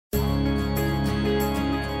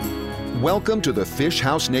Welcome to the Fish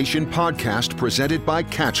House Nation podcast presented by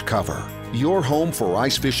Catch Cover, your home for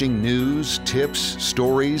ice fishing news, tips,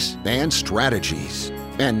 stories, and strategies.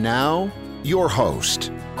 And now, your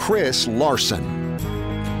host, Chris Larson.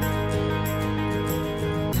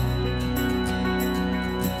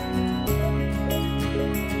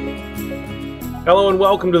 Hello and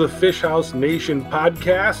welcome to the Fish House Nation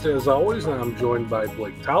podcast. As always, I'm joined by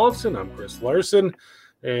Blake Tollefson. I'm Chris Larson.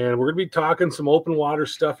 And we're going to be talking some open water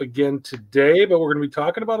stuff again today, but we're going to be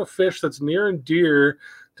talking about a fish that's near and dear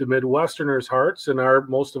to Midwesterners' hearts. And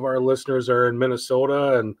most of our listeners are in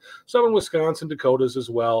Minnesota and some in Wisconsin, Dakotas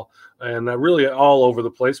as well, and really all over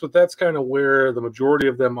the place. But that's kind of where the majority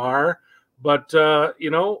of them are. But,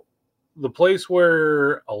 the place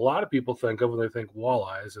where a lot of people think of when they think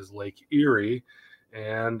walleyes is Lake Erie.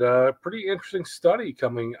 And a pretty interesting study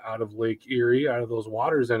coming out of Lake Erie, out of those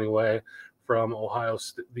waters anyway, from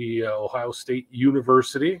the Ohio State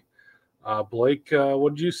University. Blake,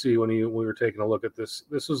 what did you see when we were taking a look at this?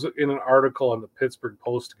 This was in an article on the Pittsburgh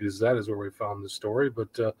Post-Gazette is where we found the story. But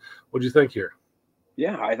what did you think here?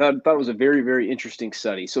 Yeah, I thought it was a very, very interesting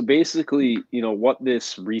study. So basically, what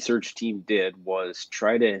this research team did was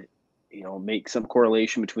try to, make some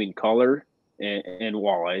correlation between color and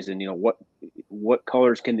walleyes, and what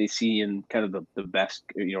colors can they see in kind of the best,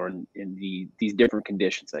 in these different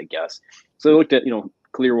conditions, I guess. So they looked at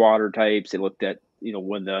clear water types. They looked at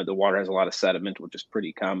when the water has a lot of sediment, which is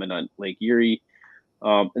pretty common on Lake Erie,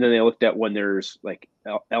 and then they looked at when there's like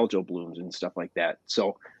algal blooms and stuff like that.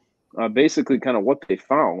 So basically, kind of what they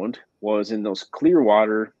found was in those clear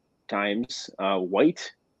water times,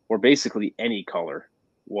 white or basically any color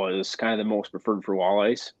was kind of the most preferred for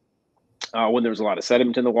walleyes. When there was a lot of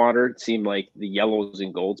sediment in the water, it seemed like the yellows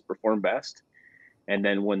and golds performed best. And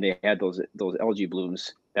then when they had those algae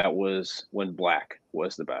blooms, that was when black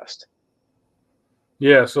was the best.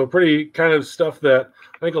 Yeah, so pretty kind of stuff that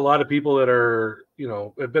I think a lot of people that are,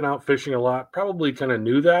 have been out fishing a lot probably kind of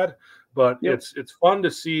knew that. But yep. It's fun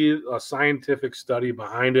to see a scientific study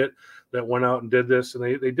behind it that went out and did this. And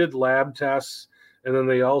they did lab tests. And then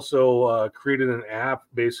they also created an app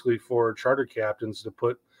basically for charter captains to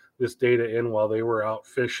put this data in while they were out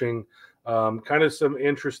fishing. Kind of some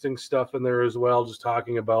interesting stuff in there as well, just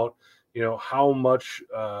talking about, how much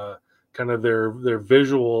kind of their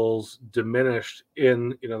visuals diminished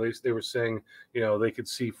in, they were saying, they could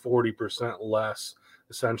see 40% less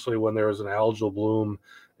essentially when there was an algal bloom.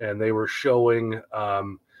 And they were showing,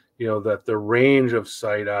 that the range of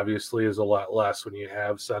sight obviously is a lot less when you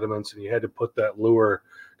have sediments and you had to put that lure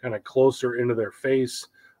kind of closer into their face.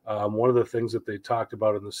 One of the things that they talked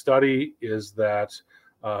about in the study is that,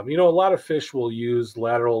 a lot of fish will use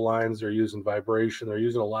lateral lines. They're using vibration. They're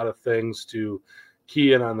using a lot of things to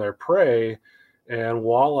key in on their prey. And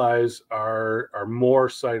walleyes are more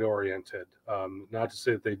sight oriented. Not to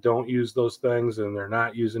say that they don't use those things and they're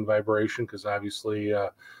not using vibration, because obviously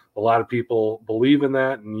a lot of people believe in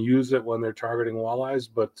that and use it when they're targeting walleyes.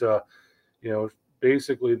 But,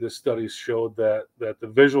 basically this study showed that the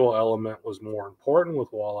visual element was more important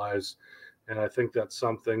with walleyes. And I think that's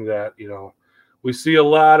something that, we see a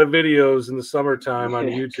lot of videos in the summertime on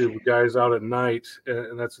YouTube, guys out at night.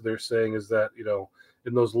 And that's what they're saying is that,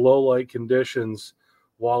 in those low light conditions,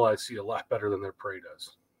 walleyes see a lot better than their prey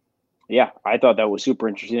does. Yeah, I thought that was super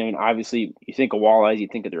interesting. I mean, obviously, you think of walleyes, you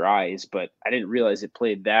think of their eyes, but I didn't realize it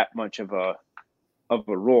played that much of a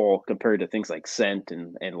role compared to things like scent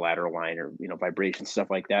and lateral line or vibration, stuff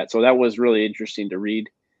like that. So that was really interesting to read.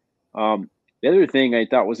 The other thing I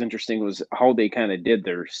thought was interesting was how they kind of did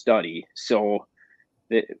their study. So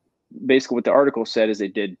basically, what the article said is they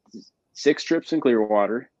did 6 trips in clear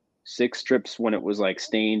water, 6 trips when it was like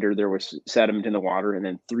stained or there was sediment in the water, and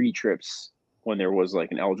then 3 trips when there was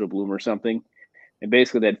like an algal bloom or something. And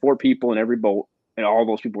basically they had 4 people in every boat, and all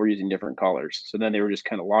those people were using different colors. So then they were just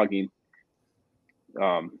kind of logging,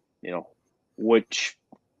 which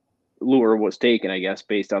lure was taken, I guess,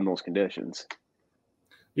 based on those conditions.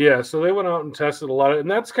 Yeah, so they went out and tested a lot of, and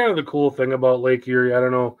that's kind of the cool thing about Lake Erie. I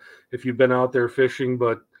don't know if you've been out there fishing,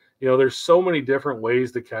 but there's so many different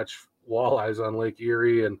ways to catch walleyes on Lake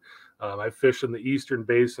Erie. And I fished in the Eastern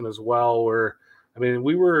Basin as well, where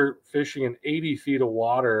we were fishing in 80 feet of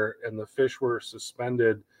water and the fish were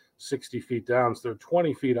suspended 60 feet down. So they're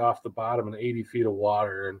 20 feet off the bottom and 80 feet of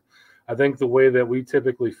water. And I think the way that we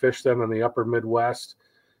typically fish them in the upper Midwest,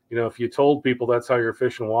 if you told people that's how you're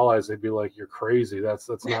fishing walleyes, they'd be like, you're crazy. That's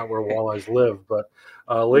not where walleyes live. But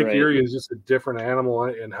Lake Erie is just a different animal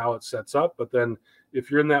in how it sets up. But then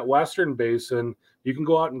if you're in that Western Basin, you can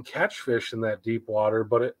go out and catch fish in that deep water.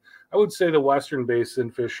 But I would say the Western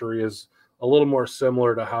Basin fishery is a little more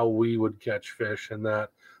similar to how we would catch fish, in that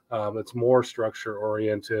It's more structure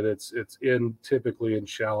oriented. It's typically in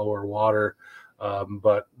shallower water,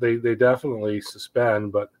 but they definitely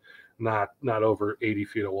suspend, but not over 80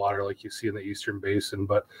 feet of water like you see in the Eastern Basin.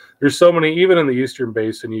 But there's so many, even in the Eastern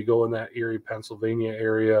Basin, you go in that Erie, Pennsylvania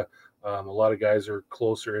area. A lot of guys are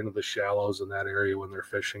closer into the shallows in that area when they're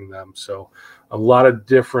fishing them. So a lot of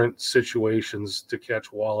different situations to catch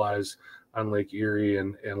walleyes on Lake Erie,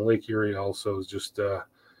 and Lake Erie also is just,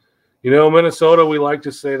 Minnesota, we like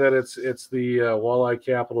to say that it's the walleye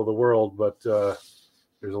capital of the world, but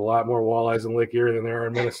there's a lot more walleyes in Lake Erie than there are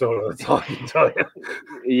in Minnesota. That's all I can tell you.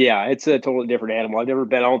 Yeah, it's a totally different animal. I've never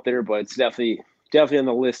been out there, but it's definitely on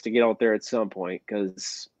the list to get out there at some point,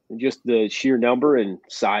 because just the sheer number and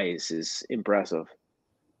size is impressive.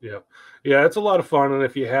 Yeah, it's a lot of fun, and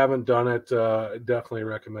if you haven't done it, definitely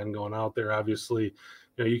recommend going out there. Obviously,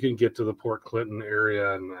 you can get to the Port Clinton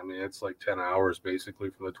area, and I mean it's like 10 hours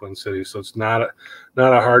basically from the Twin Cities, so it's not a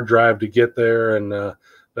hard drive to get there. And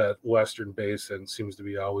that Western Basin seems to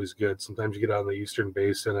be always good. Sometimes you get on the Eastern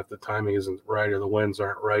Basin, if the timing isn't right or the winds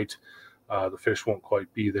aren't right, the fish won't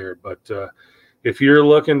quite be there. But if you're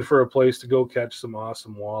looking for a place to go catch some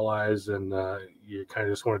awesome walleyes, and you kind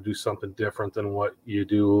of just want to do something different than what you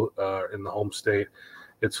do in the home state,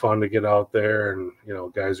 it's fun to get out there. And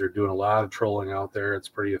guys are doing a lot of trolling out there. It's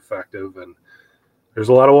pretty effective, and there's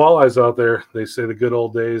a lot of walleyes out there. They say the good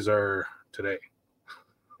old days are today.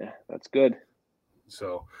 Yeah, that's good.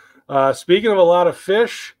 So speaking of a lot of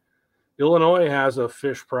fish, Illinois has a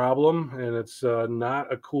fish problem, and it's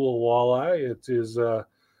not a cool walleye. It is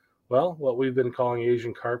what we've been calling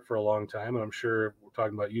Asian carp for a long time, and I'm sure we're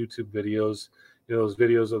talking about YouTube videos. Those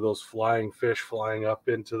videos of those flying fish flying up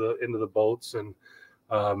into the boats, and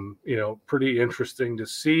pretty interesting to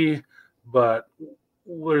see. But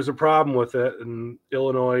there's a problem with it, and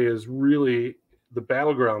Illinois is really the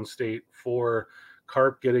battleground state for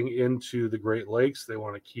carp getting into the Great Lakes. They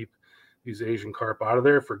want to keep these Asian carp out of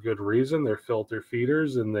there for good reason. They're filter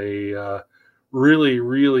feeders, and they really,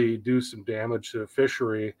 really do some damage to the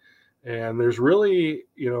fishery. And there's really,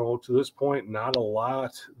 to this point, not a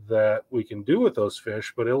lot that we can do with those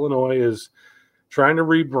fish. But Illinois is trying to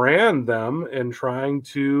rebrand them and trying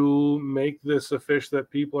to make this a fish that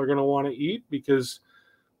people are going to want to eat, because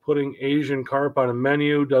putting Asian carp on a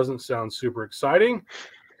menu doesn't sound super exciting.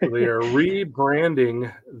 So they are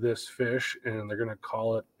rebranding this fish, and they're going to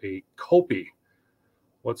call it a Kopi.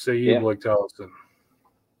 What say you, Blake Tellison?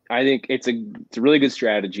 I think it's a really good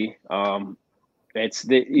strategy. In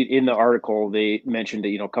the article they mentioned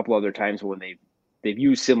it, a couple other times when they've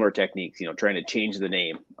used similar techniques, trying to change the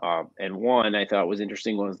name. And one I thought was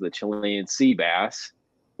interesting was the Chilean sea bass,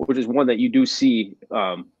 which is one that you do see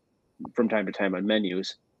from time to time on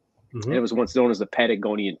menus. Mm-hmm. And it was once known as the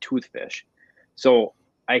Patagonian toothfish. So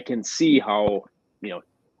I can see how,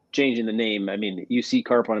 changing the name. I mean, you see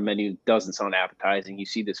carp on a menu, doesn't sound appetizing. You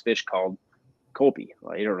see this fish called Kopi.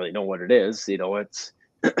 Well, you don't really know what it is.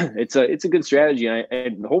 It's a good strategy,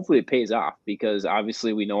 and hopefully it pays off, because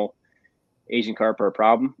obviously we know Asian carp are a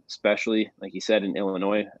problem, especially like you said in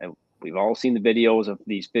Illinois. And we've all seen the videos of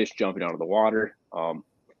these fish jumping out of the water. And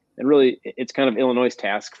really, it's kind of Illinois'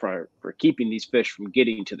 task for keeping these fish from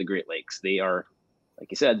getting to the Great Lakes. They are,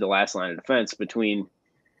 like you said, the last line of defense between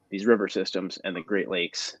these river systems and the Great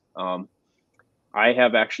Lakes. I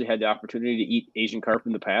have actually had the opportunity to eat Asian carp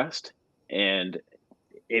in the past, and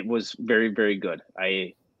it was very, very good.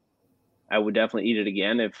 I would definitely eat it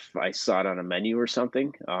again if I saw it on a menu or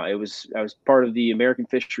something. I was part of the American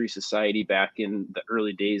Fishery Society back in the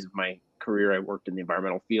early days of my career. I worked in the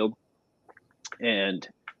environmental field and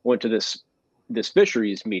went to this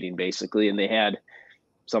fisheries meeting basically, and they had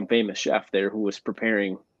some famous chef there who was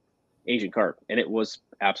preparing Asian carp, and it was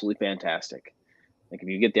absolutely fantastic. Like, if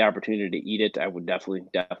you get the opportunity to eat it, I would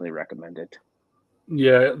definitely recommend it.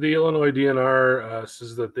 Yeah, the Illinois DNR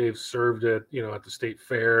says that they've served it, at the state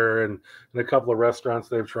fair, and in a couple of restaurants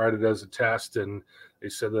they've tried it as a test, and they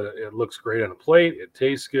said that it looks great on a plate, it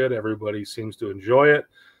tastes good, everybody seems to enjoy it.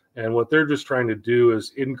 And what they're just trying to do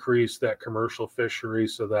is increase that commercial fishery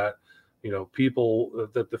so that,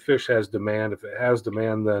 that the fish has demand. If it has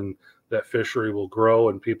demand, then that fishery will grow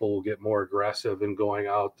and people will get more aggressive in going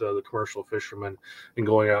out, the commercial fishermen, and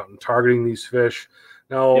going out and targeting these fish.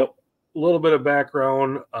 Now, A little bit of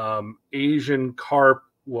background, Asian carp,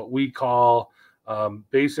 what we call,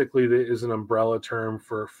 basically is an umbrella term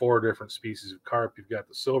for 4 different species of carp. You've got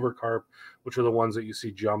the silver carp, which are the ones that you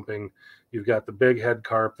see jumping. You've got the big head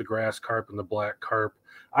carp, the grass carp, and the black carp.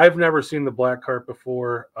 I've never seen the black carp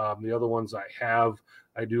before. The other ones I have.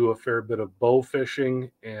 I do a fair bit of bow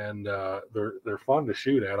fishing, and they're fun to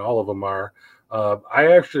shoot at. All of them are.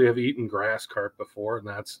 I actually have eaten grass carp before, and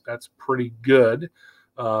that's pretty good.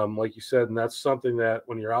 Like you said, and that's something that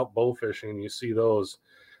when you're out bow fishing and you see those,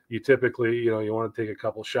 you typically, you want to take a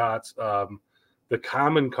couple shots. The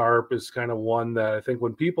common carp is kind of one that I think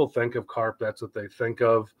when people think of carp, that's what they think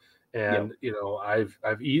of. And,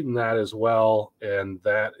 I've eaten that as well. And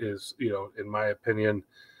that is, in my opinion,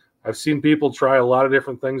 I've seen people try a lot of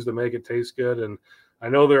different things to make it taste good. And I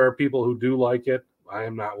know there are people who do like it. I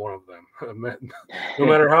am not one of them. No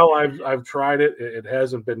matter how I've tried it, it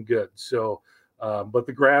hasn't been good. So, but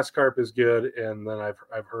the grass carp is good. And then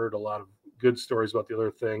I've heard a lot of good stories about the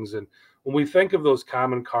other things. And when we think of those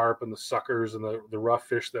common carp and the suckers and the rough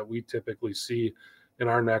fish that we typically see in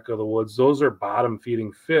our neck of the woods, those are bottom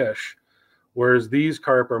feeding fish, whereas these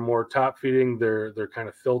carp are more top feeding. They're kind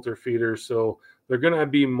of filter feeders, so they're going to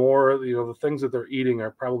be more, the things that they're eating are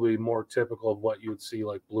probably more typical of what you would see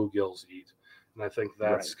like bluegills eat, and I think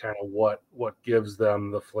that's kind of what gives them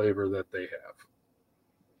the flavor that they have.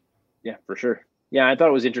 Yeah, for sure. Yeah, I thought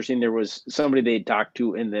it was interesting. There was somebody they talked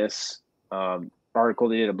to in this article.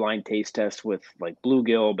 They did a blind taste test with like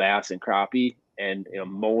bluegill, bass, and crappie. And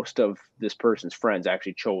most of this person's friends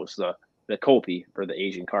actually chose the Kopi or the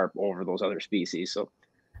Asian carp over those other species. So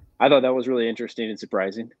I thought that was really interesting and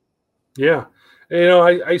surprising. Yeah.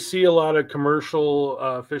 I see a lot of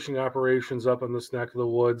commercial fishing operations up in this neck of the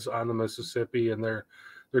woods on the Mississippi, and they're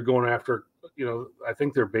going after, I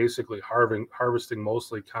think they're basically harvesting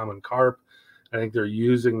mostly common carp. I think they're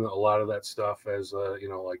using a lot of that stuff as,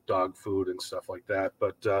 like dog food and stuff like that.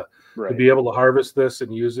 But to be able to harvest this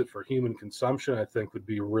and use it for human consumption, I think would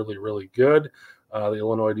be really, really good. The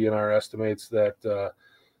Illinois DNR estimates that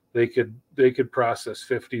they could process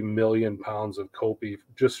 50 million pounds of Kopi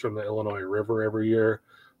just from the Illinois River every year.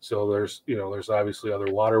 So there's obviously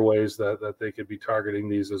other waterways that they could be targeting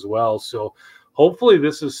these as well. So hopefully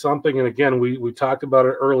this is something, and again, we talked about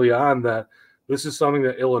it early on, that this is something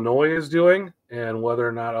that Illinois is doing, and whether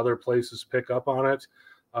or not other places pick up on it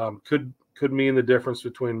could mean the difference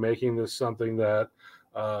between making this something that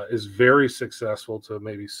is very successful to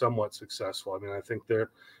maybe somewhat successful. I mean, I think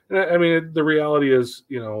the reality is,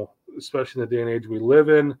 especially in the day and age we live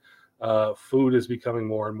in, food is becoming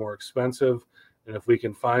more and more expensive. And if we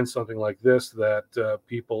can find something like this that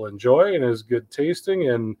people enjoy and is good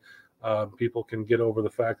tasting, and people can get over the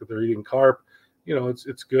fact that they're eating carp,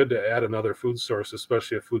 it's good to add another food source,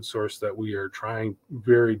 especially a food source that we are trying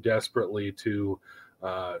very desperately to,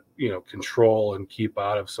 control and keep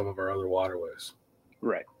out of some of our other waterways.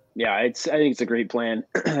 Right. Yeah. I think it's a great plan.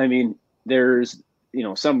 I mean, there's,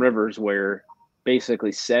 some rivers where basically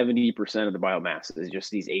 70% of the biomass is just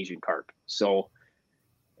these Asian carp. So,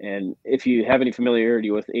 and if you have any familiarity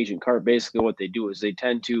with Asian carp, basically what they do is they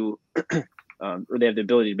tend to, or they have the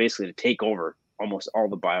ability to basically to take over almost all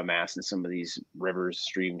the biomass in some of these rivers,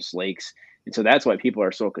 streams, lakes. And so that's why people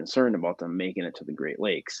are so concerned about them making it to the Great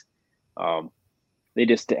Lakes. They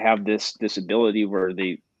just have this ability where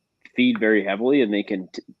they feed very heavily, and they can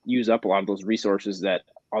use up a lot of those resources that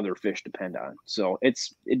other fish depend on. So it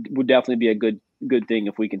would definitely be a good thing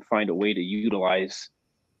if we can find a way to utilize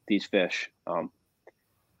these fish.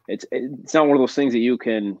 It's not one of those things that you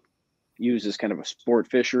can use as kind of a sport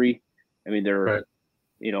fishery. I mean, they're,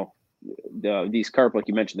 these carp, like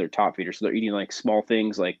you mentioned, they're top feeders. So they're eating like small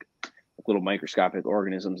things like little microscopic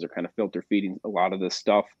organisms. They're kind of filter feeding a lot of this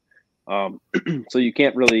stuff. So you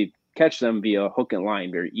can't really catch them via hook and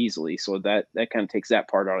line very easily. So that kind of takes that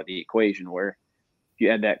part out of the equation, where if you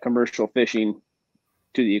add that commercial fishing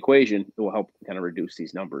to the equation, it will help kind of reduce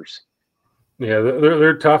these numbers. Yeah,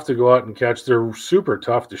 they're tough to go out and catch. They're super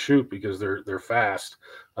tough to shoot because they're fast.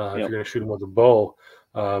 If you're going to shoot them with a bow.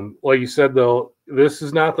 Like you said, though, this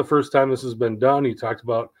is not the first time this has been done. You talked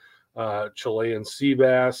about Chilean sea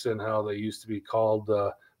bass and how they used to be called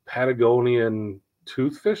Patagonian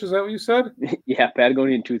toothfish. Is that what you said? Yeah,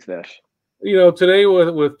 Patagonian toothfish. Today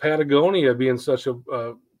with Patagonia being such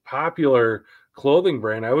a popular clothing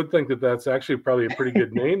brand, I would think that that's actually probably a pretty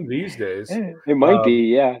good name these days. It might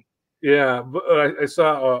be, yeah. Yeah, but I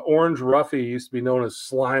saw Orange Ruffy used to be known as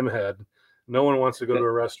Slime Head. No one wants to go to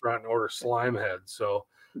a restaurant and order Slime Head. So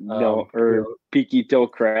Peaky Till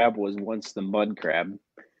Crab was once the mud crab.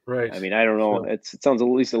 Right. I mean, I don't know. It sounds at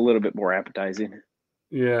least a little bit more appetizing.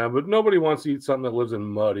 Yeah, but nobody wants to eat something that lives in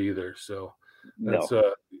mud either. So that's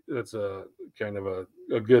a kind of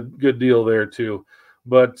a good deal there too.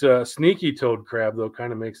 But Sneaky Toad Crab though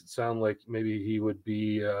kind of makes it sound like maybe he would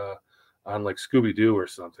be on like Scooby-Doo or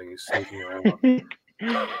something. He's sneaking around.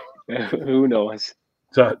 Who knows?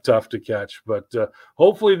 Tough to catch, but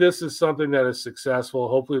hopefully this is something that is successful.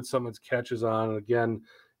 Hopefully it's something that catches on. And again,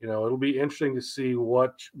 it'll be interesting to see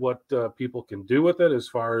what people can do with it as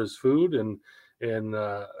far as food. And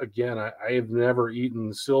again, I have never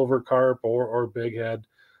eaten silver carp or bighead.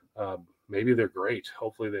 Maybe they're great.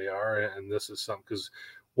 Hopefully they are. And this is something, because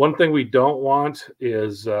one thing we don't want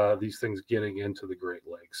is these things getting into the Great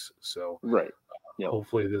Lakes. So right. Yep.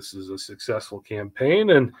 Hopefully this is a successful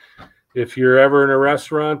campaign. And if you're ever in a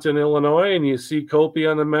restaurant in Illinois and you see Kopi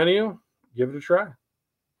on the menu, give it a try.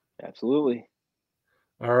 Absolutely.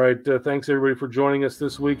 All right. Thanks, everybody, for joining us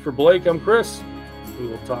this week. For Blake, I'm Chris. We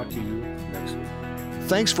will talk to you next week.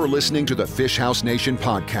 Thanks for listening to the Fish House Nation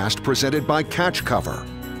podcast presented by Catch Cover.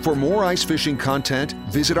 For more ice fishing content,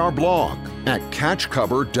 visit our blog at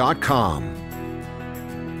catchcover.com.